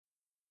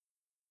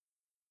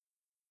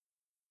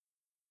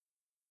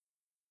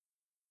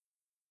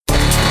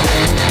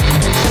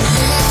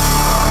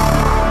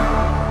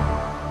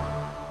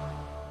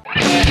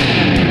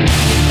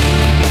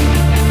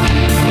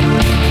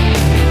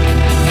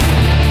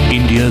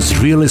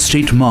India's real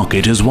estate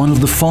market is one of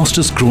the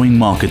fastest growing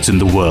markets in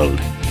the world.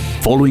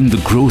 Following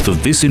the growth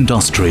of this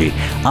industry,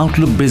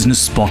 Outlook Business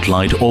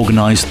Spotlight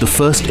organized the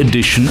first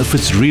edition of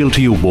its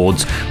Realty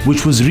Awards,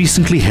 which was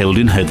recently held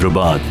in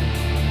Hyderabad.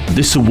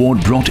 This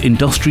award brought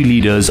industry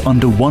leaders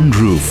under one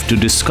roof to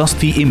discuss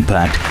the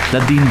impact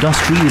that the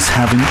industry is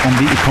having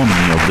on the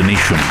economy of the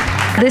nation.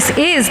 This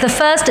is the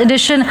first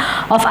edition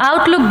of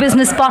Outlook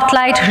Business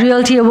Spotlight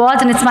Realty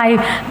Awards, and it's my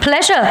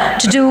pleasure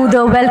to do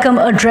the welcome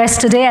address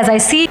today. As I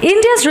see,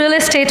 India's real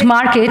estate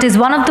market is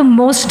one of the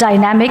most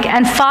dynamic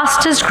and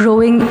fastest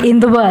growing in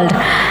the world.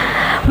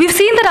 We've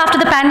seen that after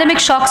the pandemic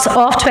shocks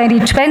of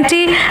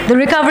 2020, the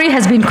recovery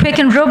has been quick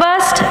and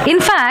robust. In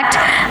fact,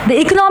 the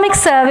economic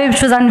survey,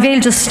 which was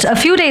unveiled just a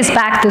few days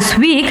back this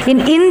week, in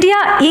India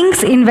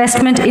inks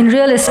investment in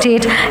real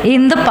estate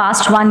in the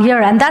past 1 year.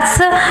 And that's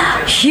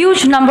a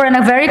huge number and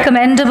a very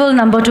commendable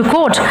number to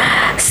quote.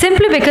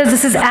 Simply because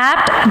this is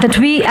apt that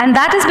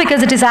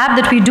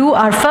we do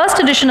our first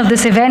edition of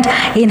this event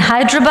in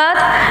Hyderabad.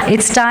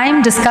 It's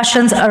time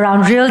discussions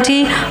around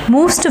realty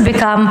moves to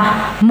become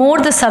more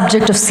the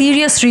subject of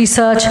serious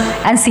research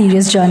and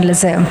serious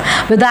journalism.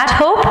 With that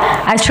hope,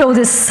 I throw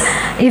this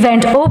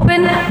event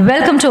open.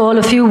 Welcome to all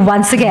of you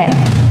once again.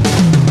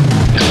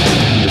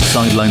 The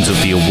sidelines of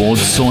the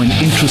awards saw an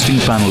interesting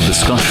panel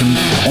discussion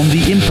on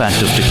the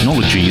impact of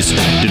technologies,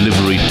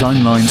 delivery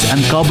timelines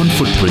and carbon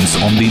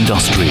footprints on the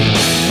industry.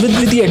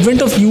 With the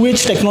advent of new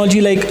age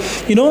technology like,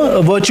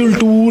 virtual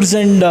tours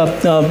and,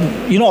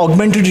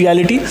 augmented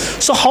reality,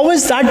 so how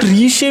has that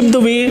reshaped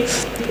the way,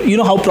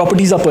 how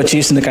properties are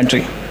purchased in the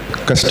country?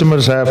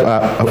 Customers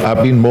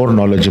have been more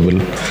knowledgeable,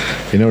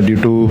 due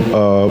to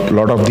a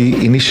lot of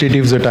the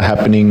initiatives that are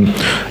happening,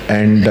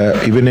 and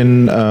even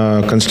in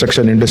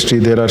construction industry,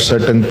 there are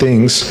certain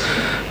things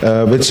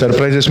which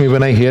surprises me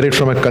when I hear it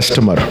from a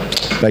customer.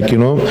 Like,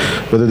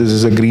 whether this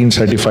is a green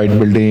certified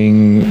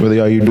building,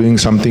 whether are you doing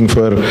something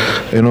for,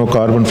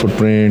 carbon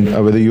footprint,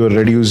 or whether you are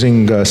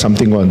reducing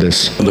something on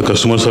this. The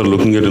customers are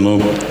looking at,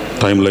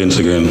 timelines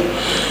again.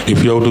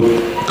 If you have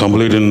to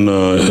complete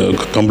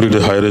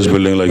a high-rise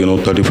building like,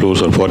 30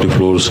 floors or 40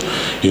 floors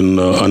in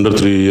under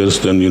 3 years,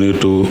 then you need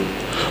to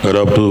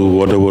adapt to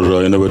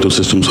whatever innovative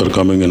systems are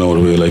coming in our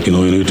way. Like, you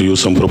need to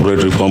use some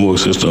proprietary formwork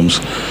systems,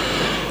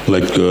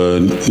 like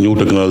new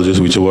technologies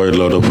which avoid a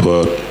lot of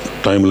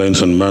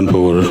timelines and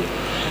manpower.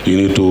 You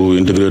need to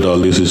integrate all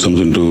these systems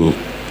into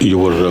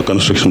your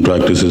construction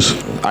practices.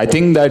 I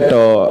think that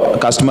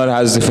customer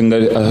has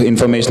the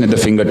information at the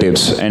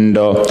fingertips, and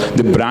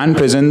the brand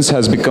presence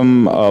has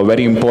become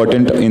very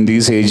important in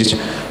these ages,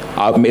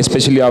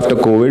 especially after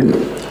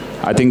COVID.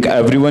 I think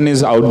everyone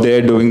is out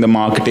there doing the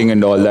marketing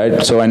and all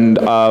that. So, and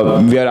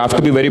we have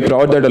to be very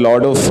proud that a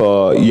lot of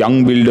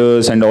young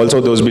builders and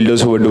also those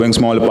builders who are doing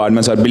small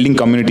apartments are building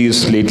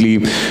communities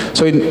lately.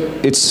 So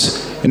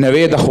it's in a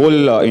way the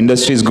whole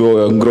industry is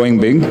growing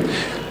big.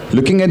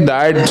 Looking at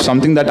that,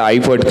 something that I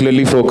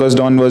particularly focused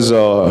on was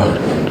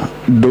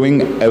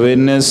doing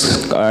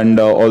awareness and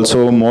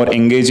also more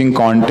engaging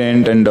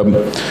content, and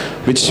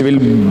which will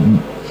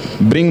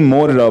bring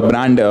more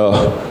brand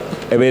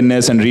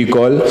awareness and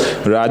recall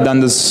rather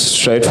than the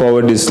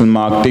straightforward digital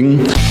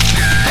marketing.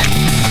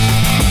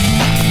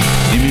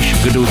 Nimish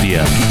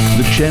Gadodia,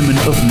 the chairman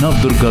of NAV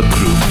DURGA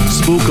GROUP,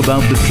 spoke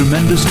about the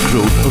tremendous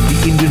growth of the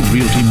Indian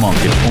realty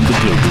market on the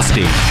global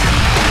stage.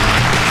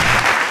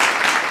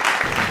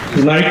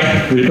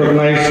 Tonight, we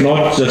recognize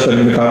not just the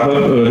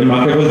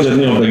remarkable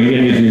journey of the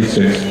Indian real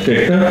estate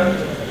sector,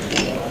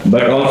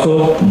 but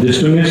also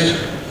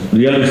distinguished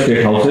real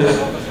estate houses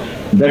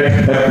that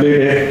have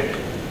played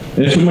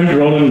an instrumental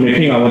role in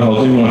making our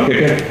housing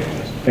market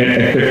an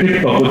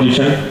attractive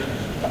proposition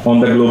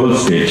on the global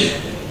stage.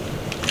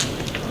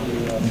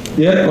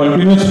 Their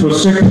continuous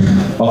pursuit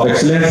of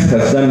excellence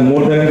has done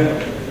more than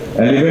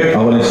elevate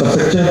our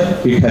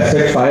infrastructure. It has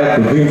set fire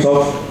to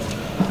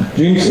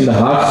dreams in the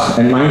hearts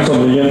and minds of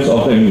millions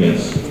of the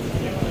Indians.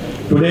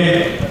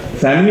 Today,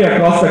 families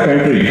across the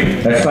country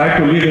aspire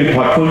to live in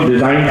thoughtful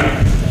designed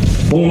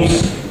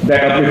homes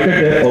that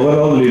uplifted their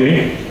overall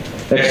living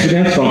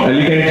experience, from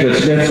elegant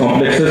residence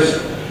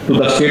complexes to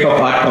the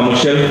state-of-art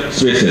commercial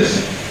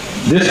spaces.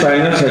 These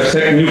pioneers have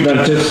set new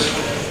branches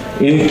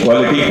in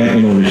quality and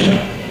innovation.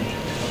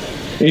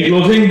 In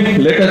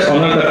closing, let us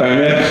honor the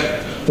pioneers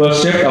who have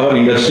shaped our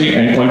industry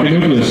and continue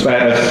to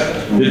inspire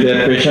us with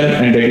their passion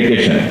and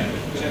dedication.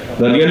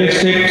 The real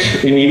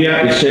estate in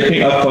India is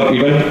shaping up for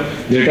even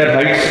greater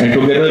heights, and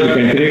together we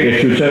can create a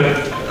future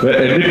where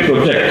every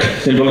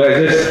project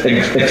symbolizes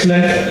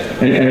excellence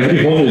and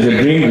every home is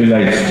a dream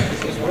realized.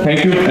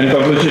 Thank you, and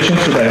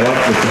congratulations to the award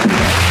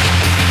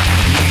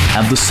recipients.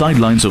 At the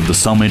sidelines of the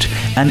summit,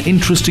 an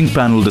interesting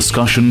panel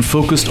discussion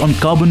focused on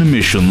carbon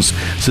emissions,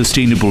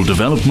 sustainable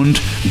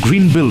development,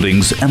 green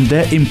buildings and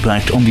their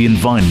impact on the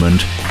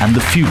environment and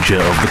the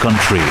future of the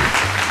country.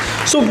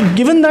 So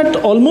given that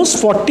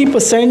almost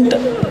 40%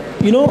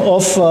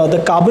 of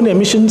the carbon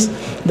emissions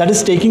that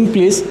is taking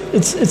place,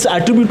 it's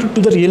attributed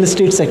to the real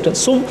estate sector.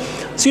 So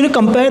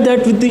compare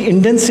that with the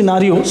Indian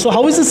scenario. So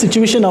how is the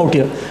situation out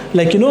here?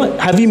 Like,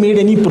 have we made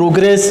any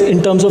progress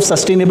in terms of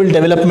sustainable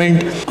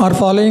development? Or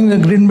following the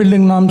green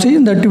building norms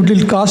is that it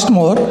will cost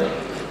more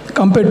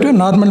compared to a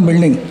normal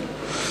building.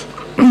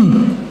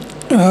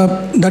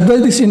 That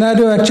was the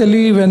scenario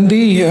actually when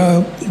the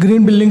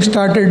green building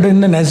started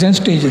in the nascent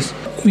stages.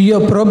 We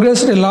have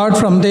progressed a lot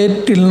from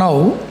there till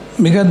now,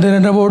 because there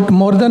are about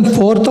more than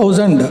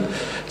 4,000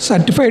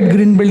 certified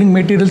green building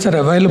materials are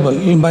available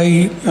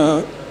by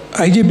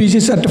IGBC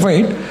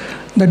certified,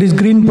 that is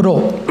Green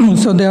Pro.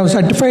 So they have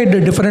certified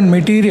different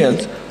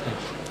materials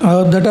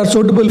that are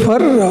suitable for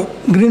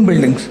green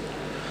buildings.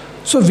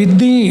 So with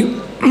the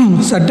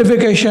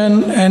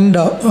certification and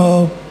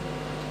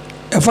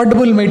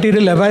affordable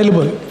material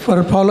available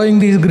for following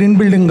these green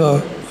building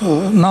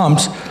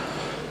norms,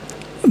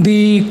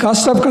 the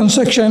cost of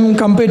construction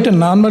compared to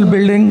normal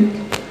building,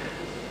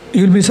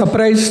 you will be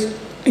surprised,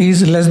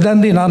 is less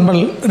than the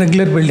normal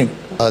regular building.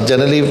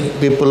 Generally,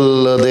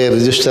 people, they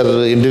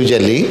register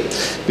individually.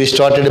 We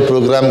started a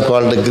program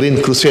called the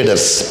Green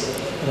Crusaders.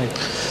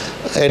 Right.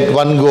 At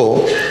one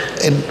go,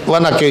 at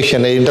one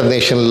occasion,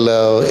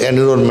 International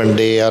Environment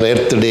Day or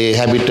Earth Day,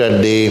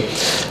 Habitat Day,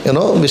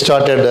 we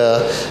started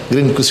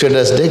Green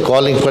Crusaders Day,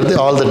 calling for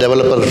all the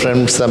developer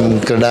friends, some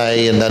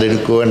Credai and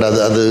Naredco and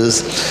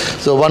others.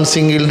 So one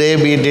single day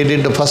we did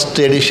it. The first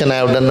edition I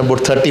have done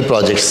about 30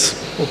 projects.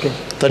 Okay.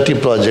 30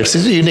 projects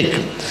is unique.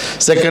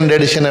 Second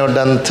edition I have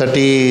done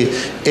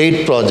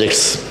 38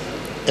 projects.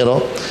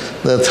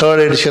 The third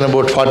edition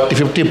about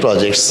 50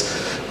 projects.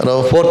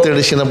 Fourth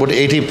edition about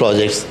 80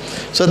 projects.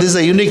 So this is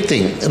a unique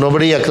thing.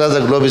 Nobody across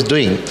the globe is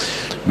doing.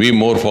 We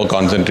more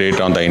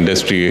concentrate on the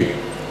industry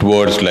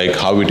towards like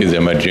how it is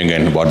emerging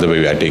and what the way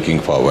we are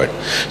taking forward.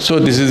 So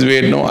this is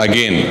where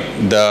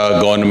again the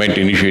government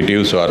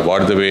initiatives or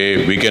what the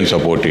way we can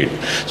support it.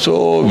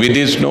 So with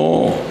this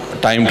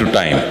time to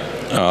time,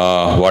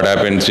 what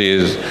happens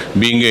is,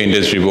 being an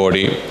industry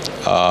body,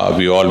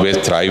 we always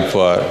strive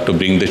to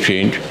bring the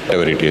change,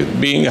 whatever it is.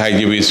 Being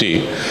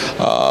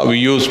IGBC, we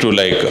used to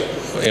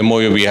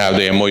MOU, we have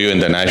the MOU in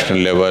the national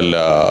level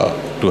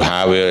to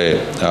have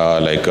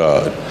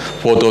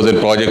 4,000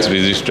 projects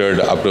registered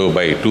up to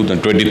by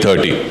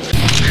 2030.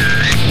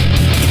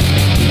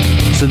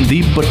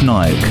 Sandip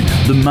Patnaik,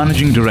 the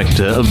managing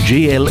director of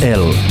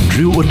JLL,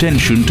 drew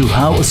attention to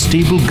how a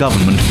stable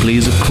government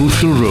plays a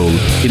crucial role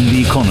in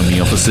the economy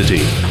of a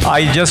city.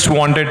 I just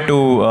wanted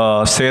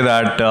to say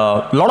that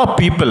a lot of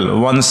people,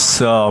 once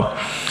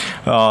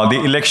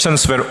the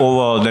elections were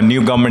over, the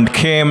new government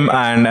came,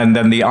 and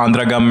then the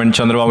Andhra government,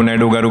 Chandrababu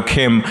Naidu Garu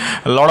came,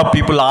 a lot of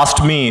people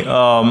asked me,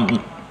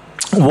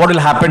 what will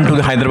happen to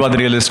the Hyderabad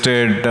real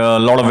estate? A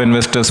lot of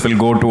investors will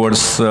go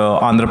towards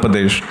Andhra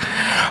Pradesh.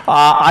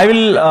 I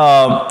will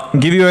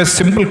give you a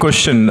simple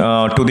question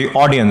to the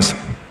audience.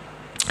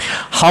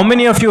 How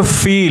many of you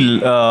feel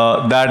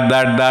that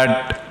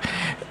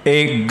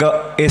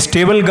a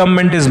stable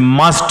government is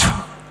must,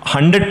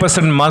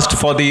 100% must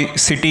for the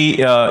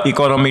city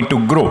economy to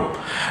grow?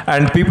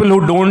 And people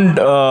who don't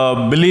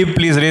believe,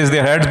 please raise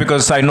their hands,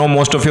 because I know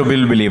most of you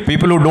will believe.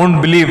 People who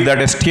don't believe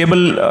that a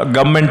stable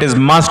government is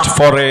must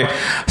for a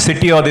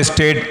city or the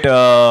state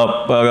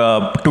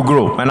to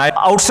grow. And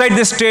outside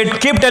the state,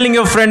 keep telling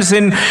your friends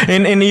in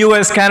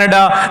US,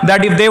 Canada,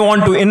 that if they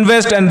want to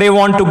invest and they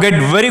want to get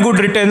very good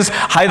returns,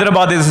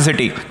 Hyderabad is the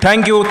city.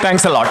 Thank you.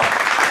 Thanks a lot.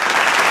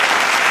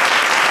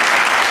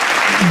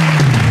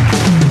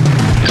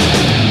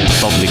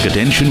 Public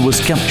attention was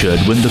captured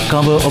when the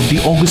cover of the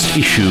August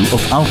issue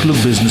of Outlook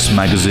Business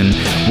magazine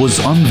was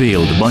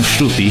unveiled by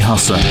Shruti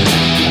Haasan.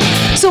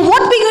 So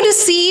what we're going to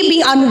see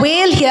be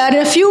unveiled here in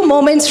a few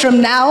moments from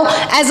now,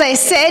 as I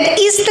said,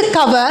 is the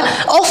cover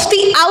of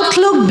the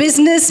Outlook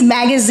Business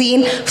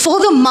magazine for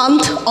the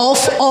month of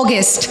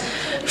August.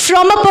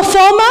 From a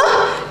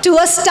performer to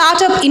a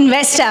startup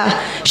investor,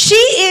 she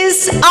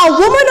is a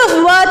woman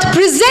of worth,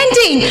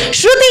 presenting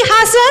Shruti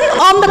Haasan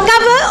on the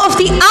cover of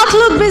the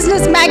Outlook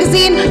Business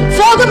magazine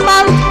for the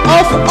month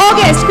of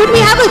August. Could we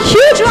have a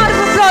huge round of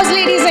applause,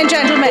 ladies and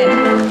gentlemen?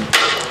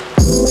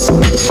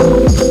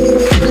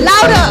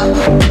 Louder.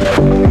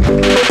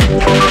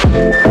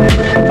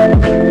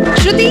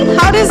 Shruti,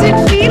 how does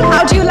it feel?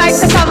 How do you like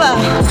the cover?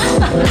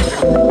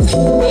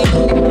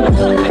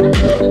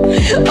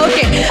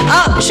 Okay.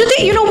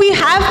 Shruti, we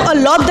have a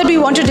lot that we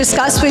want to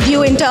discuss with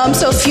you in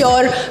terms of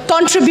your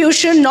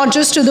contribution, not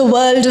just to the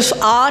world of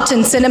art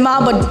and cinema,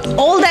 but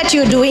all that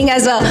you're doing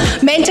as a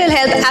mental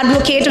health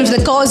advocate of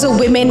the cause of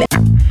women.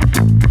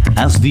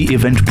 As the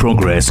event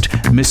progressed,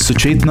 Ms.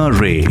 Suchetna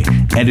Ray,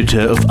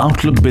 editor of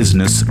Outlook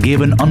Business,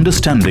 gave an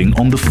understanding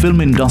on the film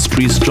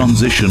industry's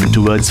transition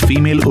towards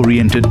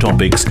female-oriented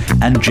topics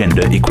and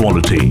gender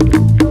equality.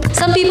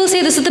 Some people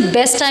say this is the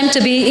best time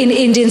to be in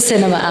Indian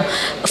cinema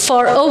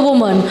for a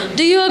woman.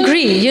 Do you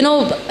agree?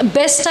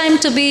 Best time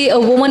to be a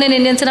woman in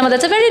Indian cinema,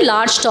 that's a very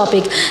large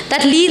topic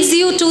that leads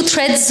you to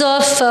threads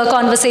of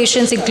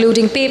conversations,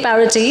 including pay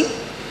parity,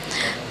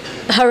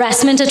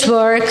 harassment at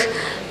work,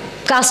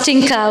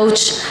 casting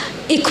couch,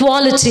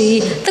 equality,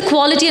 the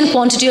quality and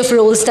quantity of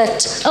roles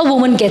that a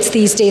woman gets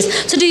these days.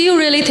 So do you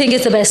really think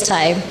it's the best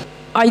time?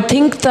 I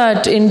think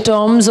that in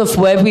terms of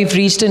where we've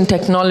reached in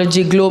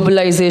technology,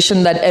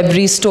 globalization, that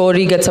every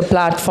story gets a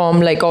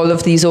platform like all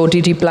of these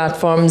OTT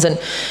platforms. And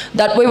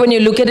that way, when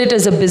you look at it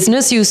as a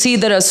business, you see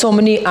there are so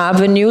many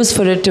avenues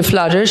for it to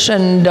flourish.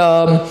 And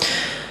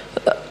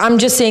I'm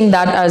just saying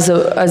that as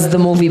the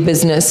movie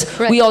business.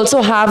 Right. We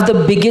also have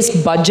the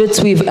biggest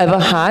budgets we've ever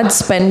had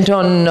spent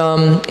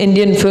on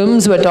Indian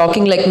films. We're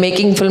talking like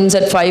making films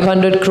at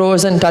 500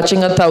 crores and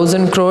touching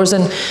 1,000 crores.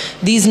 And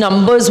these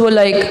numbers were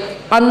like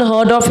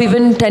unheard of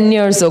even 10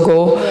 years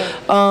ago.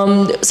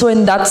 So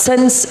in that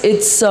sense,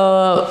 it's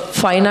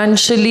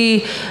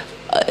financially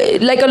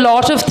like a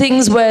lot of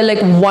things where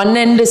like one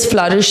end is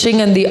flourishing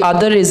and the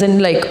other isn't,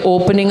 like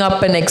opening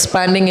up and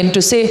expanding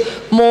into, say,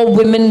 more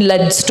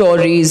women-led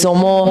stories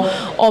or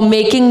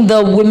making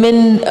the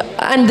women.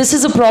 And this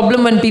is a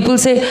problem when people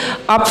say,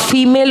 "Aap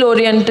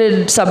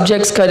female-oriented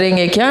subjects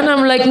karenge kya?" And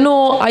I'm like,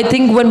 no, I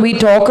think when we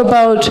talk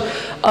about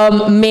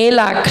male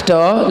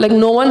actor, like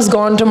no one's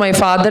gone to my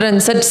father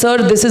and said, "Sir,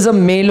 this is a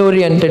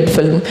male-oriented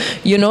film."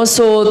 You know,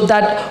 so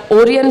that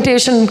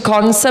orientation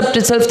concept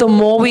itself, the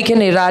more we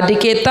can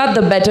eradicate that,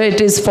 the better it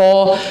is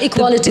for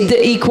equality. The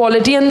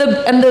equality and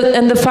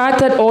the fact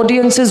that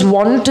audiences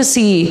want to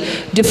see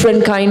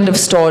different kind of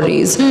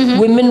stories. Mm-hmm.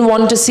 Women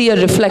want to see a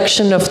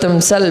reflection of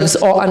themselves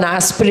or an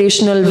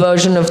aspirational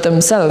version of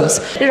themselves.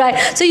 Right.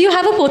 So you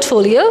have a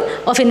portfolio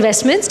of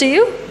investments, do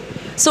you?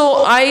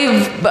 So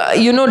I've,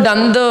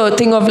 done the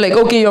thing of like,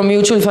 okay, your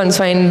mutual funds,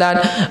 fine,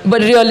 that,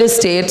 but real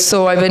estate.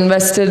 So I've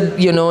invested,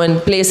 in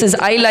places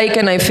I like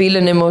and I feel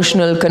an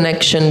emotional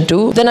connection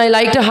to. Then I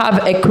like to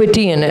have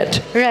equity in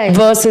it. Right.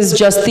 Versus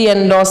just the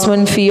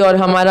endorsement fee or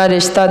hamara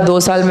rishta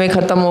 2 saal mein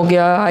khatam ho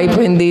gaya, I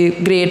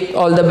Hindi, great,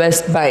 all the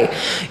best, bye.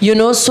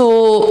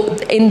 So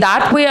in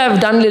that way I've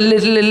done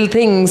little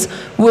things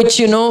which,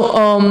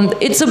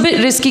 it's a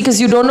bit risky because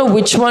you don't know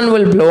which one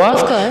will blow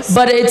up. Of course.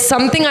 But it's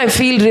something I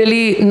feel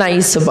really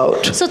nice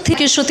about. So thank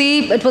you,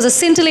 Shruti. It was a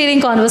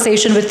scintillating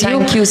conversation with you.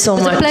 Thank you so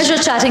much. It's a pleasure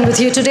chatting with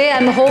you today.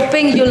 I'm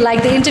hoping you'll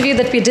like the interview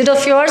that we did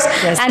of yours.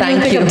 Yes, and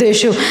you'll pick up the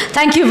issue.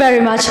 Thank you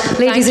very much, ladies and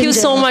gentlemen. Thank you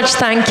so much.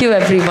 Thank you,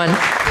 everyone.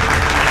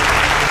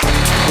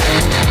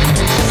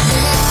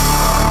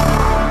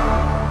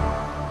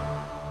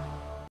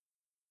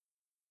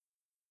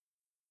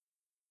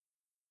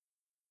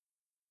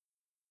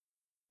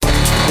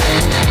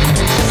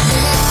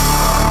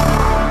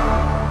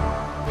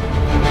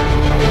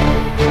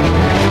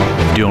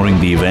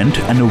 During the event,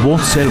 an award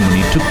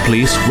ceremony took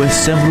place where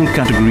several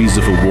categories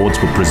of awards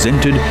were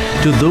presented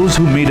to those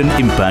who made an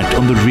impact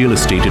on the real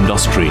estate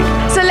industry.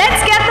 So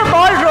let's get the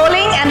ball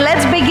rolling and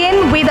let's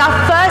begin with our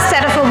first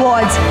set of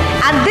awards.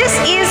 And this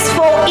is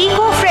for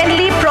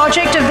Eco-Friendly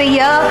Project of the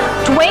Year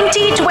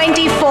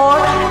 2024.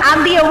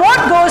 And the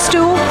award goes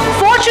to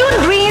Fortune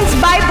Greens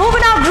by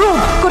Bhuvana Group.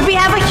 Could we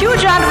have a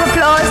huge round of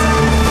applause?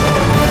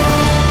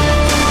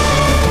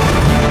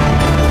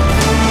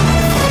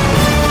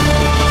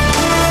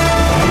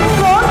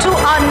 To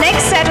our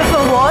next set of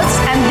awards,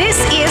 and this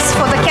is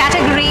for the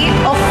category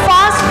of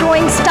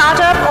Fast-Growing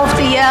Startup of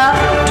the Year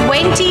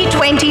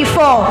 2024.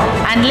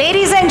 And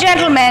ladies and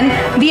gentlemen,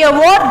 the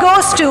award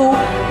goes to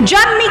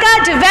Janmika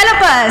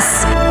Developers.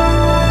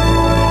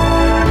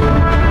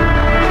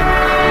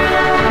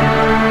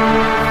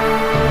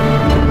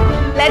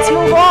 Let's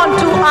move on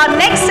to our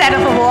next set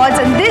of awards,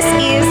 and this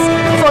is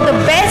for the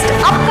Best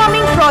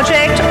Upcoming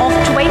Project of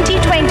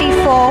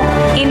 2024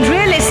 in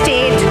Real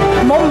Estate,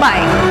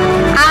 Mumbai.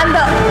 And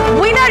the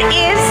winner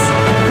is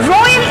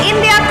Royal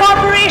India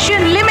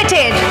Corporation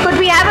Limited. Could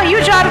we have a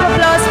huge round of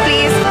applause,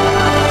 please?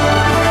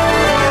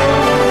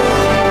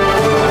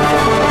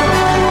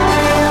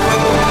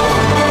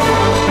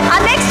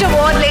 Our next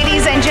award,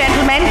 ladies and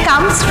gentlemen,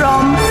 comes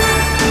from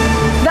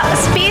the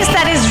space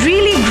that is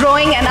really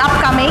growing and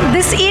upcoming.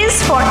 This is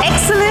for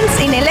excellence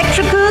in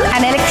electrical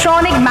and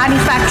electronic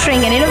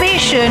manufacturing and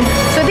innovation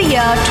for the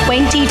year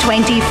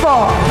 2024.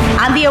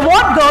 And the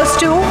award goes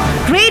to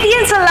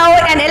Radiance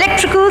Alloy and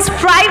Electricals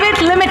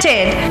Private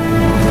Limited.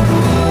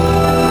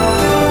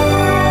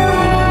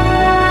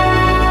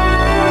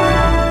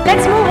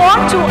 Let's move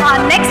on to our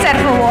next set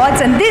of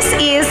awards, and this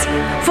is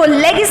for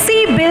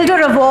Legacy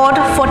Builder Award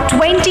for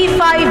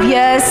 25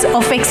 years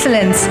of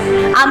excellence.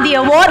 And the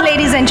award,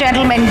 ladies and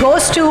gentlemen,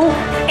 goes to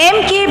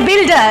MK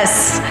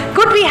Builders.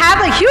 Could we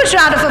have a huge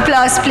round of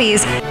applause,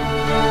 please?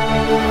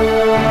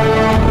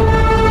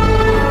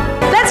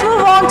 Let's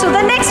move on to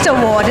the next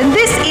award, and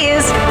this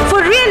is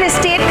for Real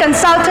Estate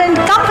Consultant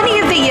Company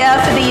of the Year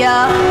for the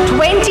year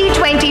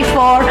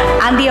 2024,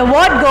 and the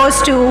award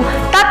goes to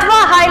Tatva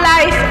High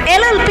Life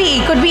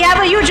LLP. Could we have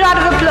a huge round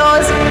of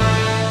applause?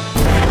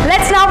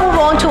 Let's now move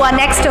on to our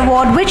next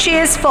award, which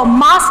is for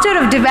Master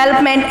of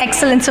Development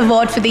Excellence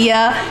Award for the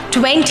year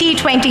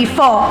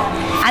 2024,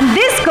 and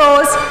this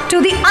goes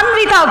to the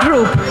Anvita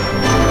Group.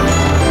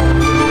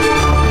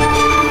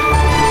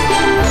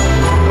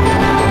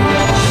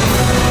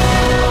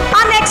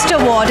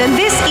 Award, and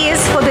this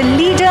is for the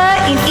leader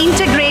in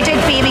integrated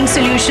paving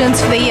solutions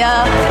congratulations for the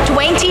year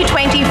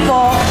 2024.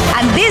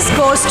 And this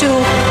goes to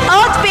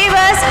Earth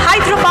Pavers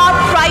Hyderabad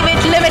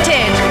Private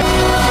Limited.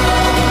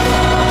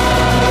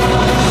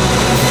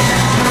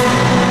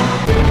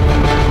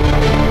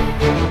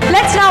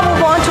 Let's now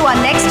move on to our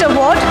next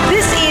award.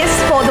 This is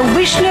for the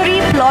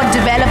Visionary Plot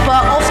Developer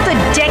of the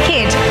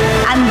Decade.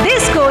 And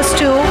this goes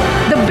to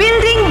the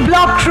Building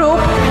Block Group.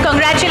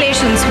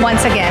 Congratulations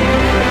once again.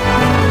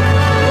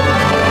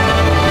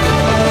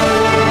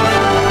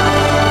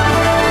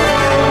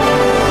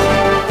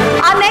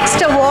 Our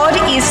next award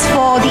is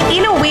for the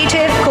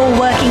Innovative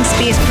Co-working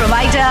Space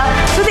Provider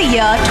for the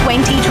year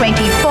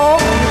 2024.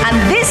 And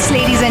this,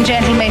 ladies and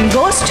gentlemen,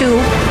 goes to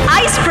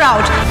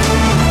iSprout.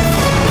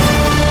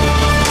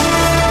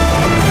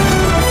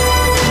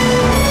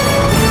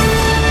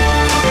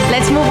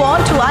 Let's move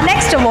on to our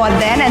next award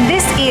then, and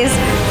this is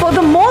for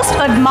the Most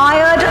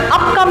Admired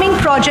Upcoming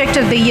Project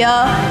of the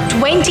Year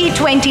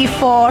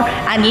 2024.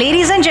 And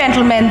ladies and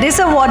gentlemen, this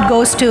award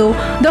goes to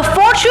the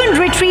Fortune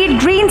Retreat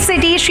Green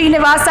City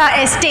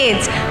Srinivasa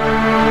Estates.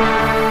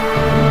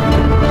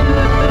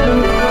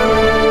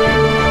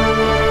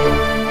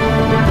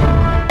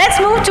 Let's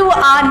move to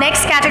our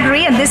next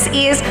category, and this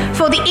is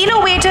for the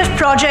Innovative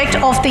Project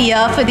of the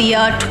Year for the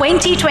year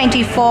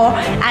 2024.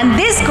 And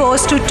this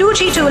goes to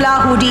Tucci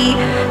Tula Hoodie,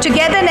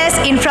 Togetherness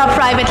Infra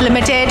Private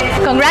Limited.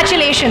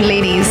 Congratulations,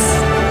 ladies.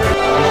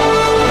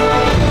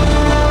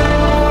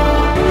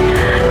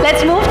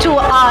 Let's move to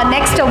our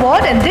next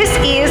award, and this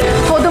is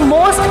for the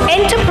Most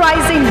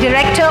Enterprising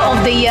Director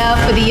of the Year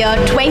for the year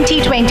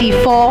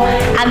 2024.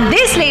 And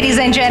this, ladies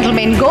and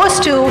gentlemen, goes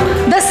to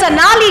the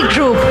Sanali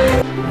Group.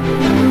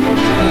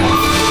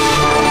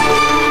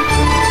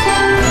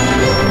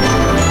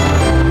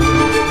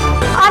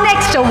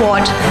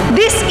 Award.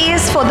 This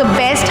is for the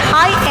Best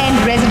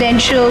High-End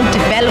Residential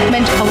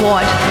Development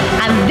Award,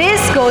 and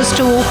this goes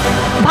to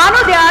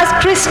Bhanodya's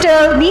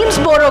Crystal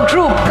Neemsboro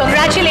Group.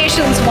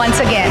 Congratulations once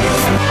again.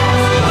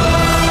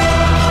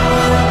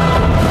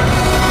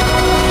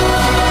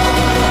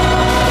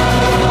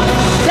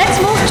 Let's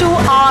move to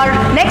our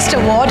next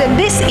award, and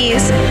this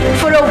is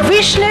for a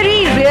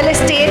Visionary Real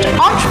Estate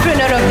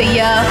Entrepreneur of the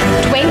Year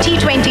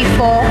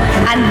 2024,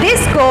 and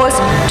this goes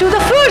to the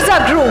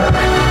Furza Group.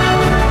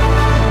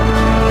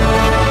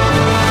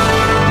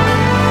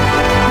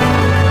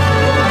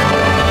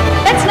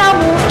 Let's now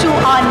move to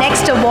our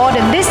next award,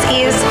 and this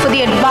is for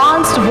the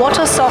Advanced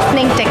Water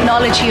Softening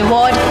Technology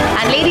Award.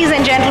 And ladies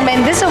and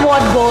gentlemen, this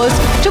award goes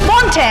to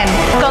Bonten.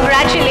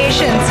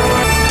 Congratulations.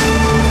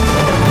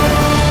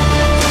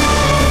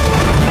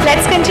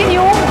 Let's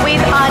continue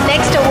with our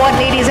next award,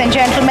 ladies and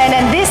gentlemen,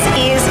 and this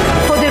is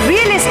for the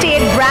Real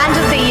Estate Brand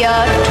of the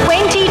Year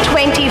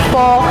 2024,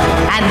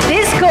 and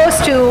this goes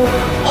to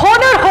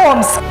Honor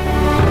Homes.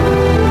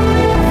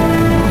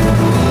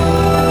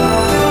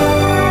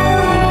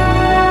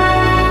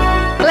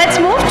 Let's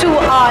move to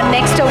our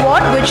next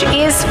award, which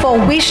is for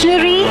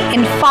Visionary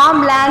in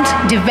Farmland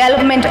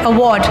Development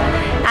Award.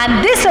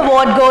 And this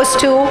award goes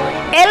to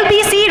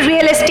LBC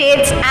Real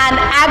Estates and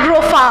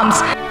Agro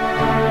Farms.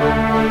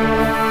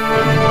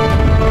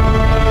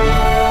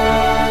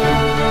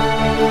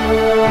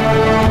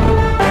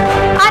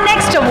 Our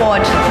next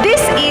award,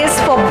 this is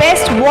for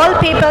Best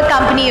Wallpaper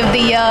Company of the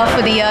Year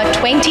for the year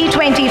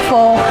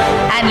 2024.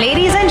 And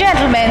ladies and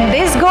gentlemen,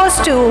 this goes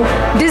to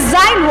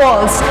Design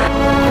Walls.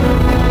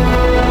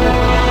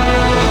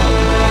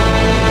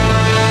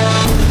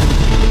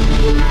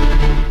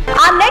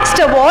 Our next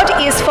award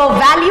is for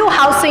Value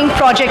Housing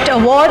Project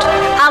Award,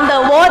 and the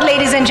award,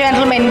 ladies and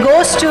gentlemen,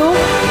 goes to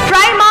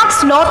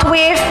Primark's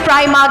Northwave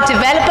Primark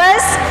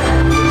Developers.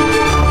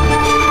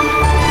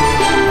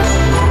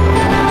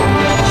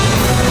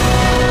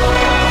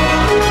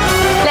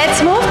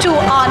 Let's move to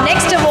our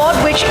next award,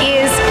 which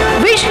is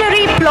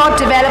Visionary Plot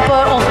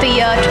Developer of the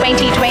Year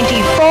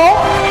 2024,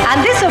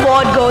 and this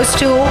award goes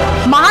to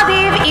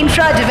Mahadev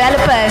Infra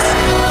Developers.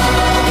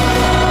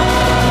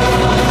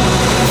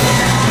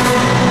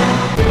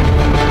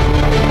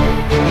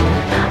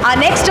 Our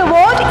next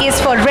award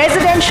is for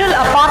Residential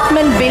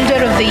Apartment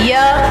Builder of the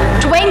Year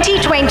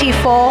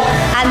 2024,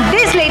 and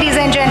this, ladies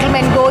and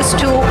gentlemen, goes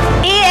to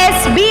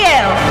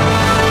ASBL.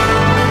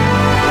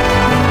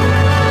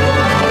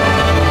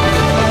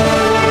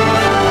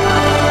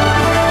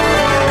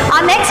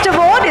 Our next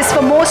award is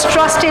for Most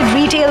Trusted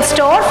Retail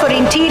Store for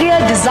Interior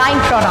Design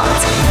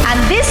Products, and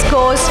this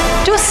goes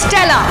to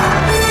Stella.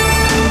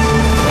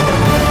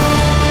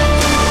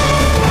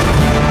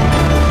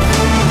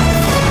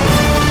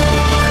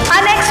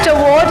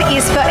 Award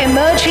is for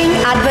Emerging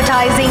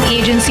Advertising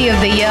Agency of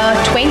the Year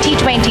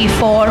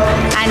 2024,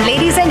 and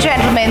ladies and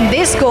gentlemen,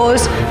 this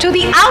goes to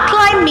the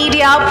Outline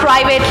Media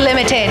Private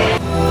Limited.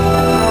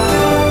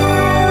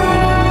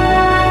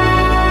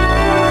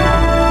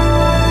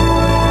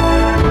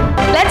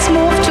 Let's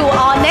move to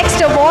our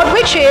next award,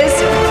 which is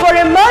for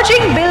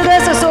Emerging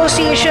Builders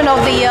Association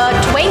of the Year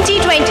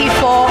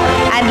 2024,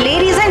 and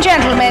ladies and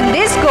gentlemen,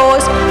 this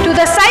goes to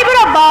the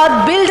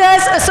Cyberabad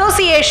Builders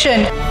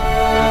Association.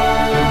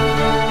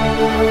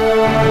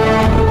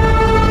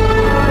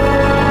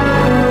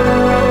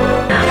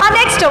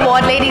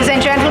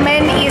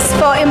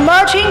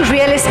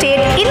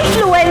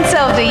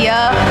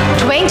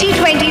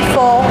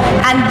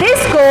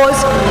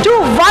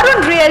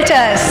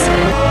 Realtors.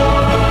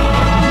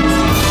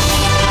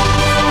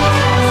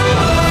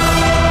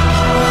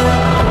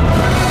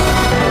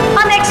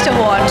 Our next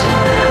award,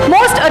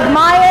 Most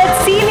Admired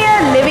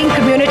Senior Living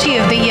Community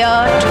of the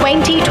Year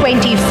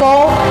 2024,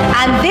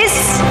 and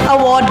this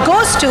award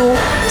goes to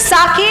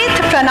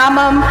Saket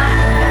Pranamam.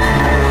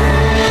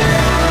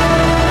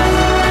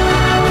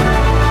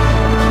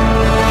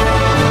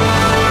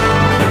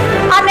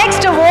 Our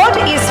next award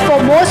is for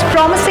Most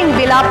Promising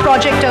Villa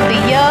Project of the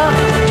Year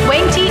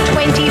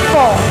 2024,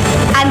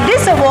 and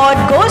this award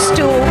goes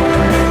to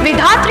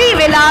Vidhatri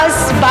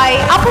Villas by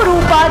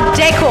Apurupa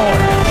Deco.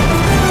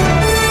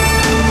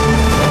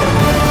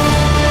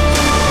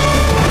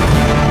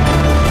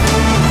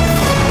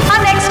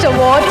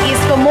 Award is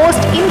for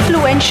Most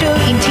Influential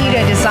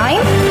Interior Design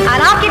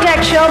and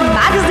Architecture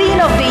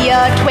Magazine of the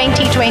Year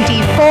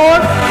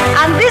 2024,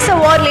 and this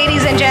award,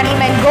 ladies and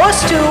gentlemen, goes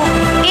to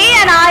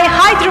ANI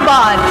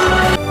Hyderabad.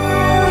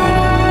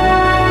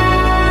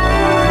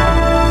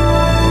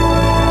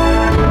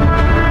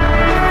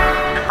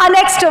 Our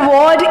next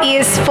award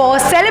is for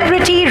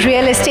Celebrity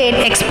Real Estate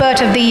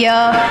Expert of the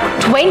Year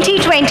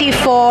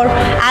 2024,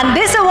 and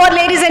this award,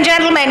 ladies and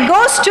gentlemen,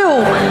 goes to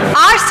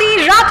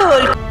RC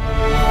Rathul.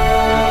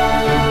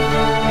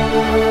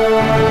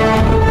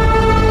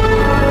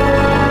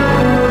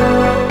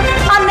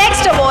 Our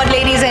next award,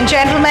 ladies and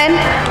gentlemen,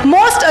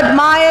 Most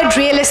Admired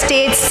Real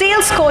Estate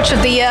Sales Coach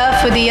of the Year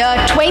for the year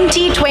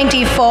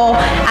 2024,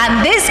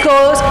 and this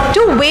goes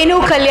to Venu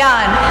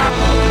Kalyan.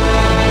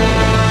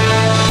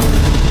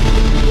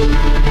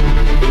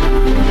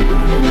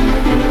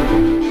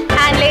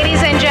 And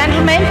ladies and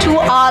gentlemen, to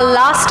our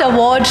last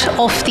award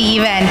of the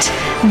event.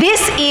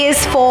 This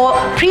is for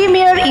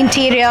Premier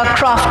Interior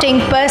Crafting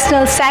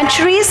Personal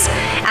Sanctuaries,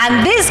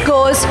 and this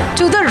goes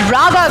to the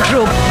Raga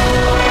Group.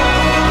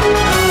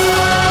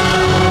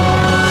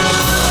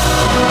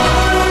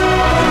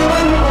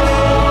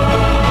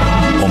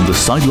 On the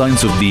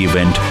sidelines of the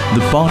event,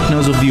 the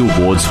partners of the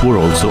awards were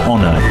also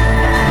honored.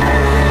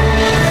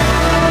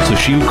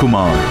 Sushil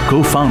Kumar,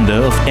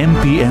 co-founder of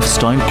MPF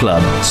Style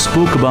Club,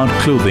 spoke about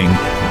clothing,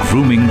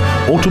 grooming,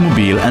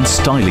 automobile and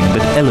styling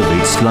that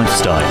elevates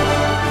lifestyle.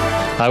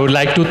 I would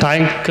like to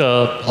thank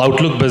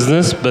Outlook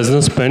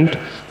Business Print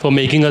for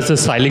making us a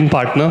styling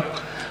partner.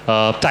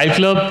 Style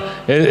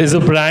Club is a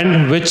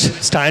brand which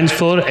stands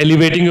for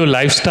elevating your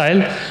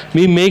lifestyle.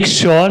 We make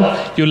sure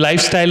your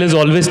lifestyle is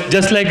always,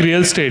 just like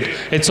real estate,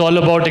 it's all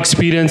about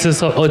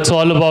experiences, it's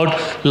all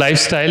about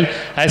lifestyle.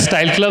 As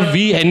Style Club,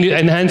 we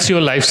enhance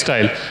your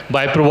lifestyle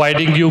by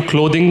providing you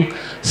clothing,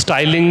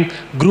 styling,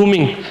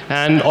 grooming,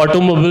 and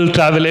automobile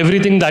travel,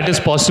 everything that is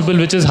possible,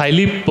 which is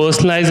highly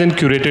personalized and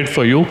curated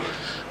for you.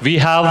 We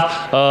have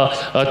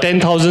a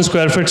 10,000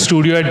 square foot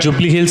studio at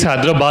Jubilee Hills,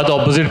 Hyderabad,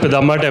 opposite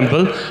Pidamma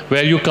Temple,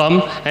 where you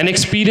come and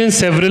experience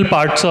several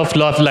parts of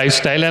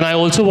lifestyle. And I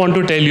also want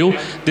to tell you,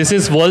 this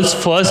is world's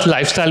first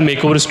lifestyle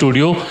makeover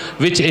studio,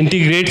 which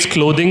integrates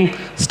clothing,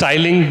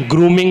 styling,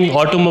 grooming,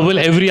 automobile,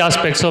 every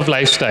aspects of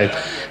lifestyle.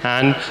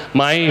 And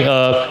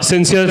my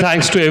sincere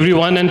thanks to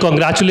everyone, and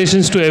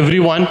congratulations to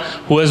everyone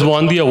who has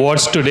won the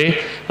awards today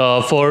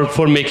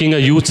for making a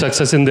huge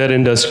success in their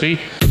industry.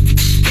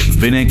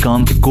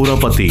 Vinayakant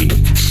Korapati,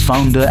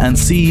 founder and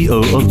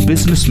CEO of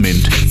Business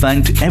Mint,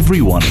 thanked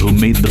everyone who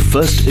made the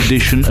first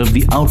edition of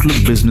the Outlook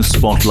Business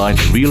Spotlight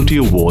Realty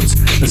Awards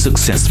a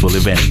successful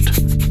event.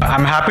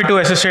 I'm happy to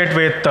associate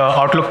with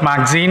Outlook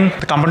Magazine.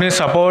 The company's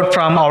support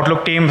from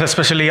Outlook teams,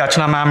 especially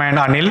Achana ma'am and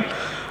Anil.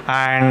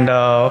 And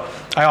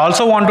I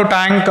also want to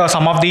thank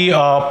some of the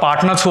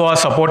partners who have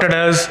supported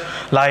us,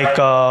 like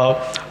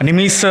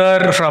Nimish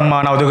sir from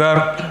NAV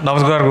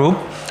DURGA Group,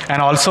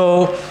 and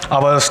also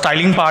our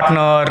styling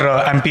partner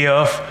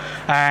MPF,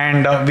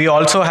 and we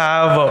also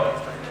have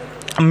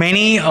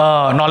many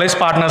knowledge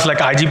partners like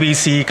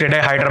IGBC,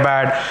 Credai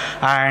Hyderabad,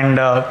 and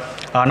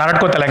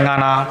Naredco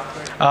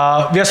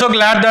Telangana. We are so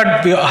glad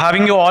that we are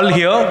having you all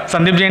here,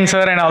 Sandip Jain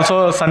sir and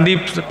also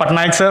Sandip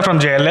Patnaik sir from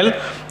JLL.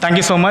 Thank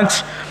you so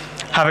much.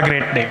 Have a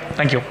great day.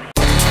 Thank you.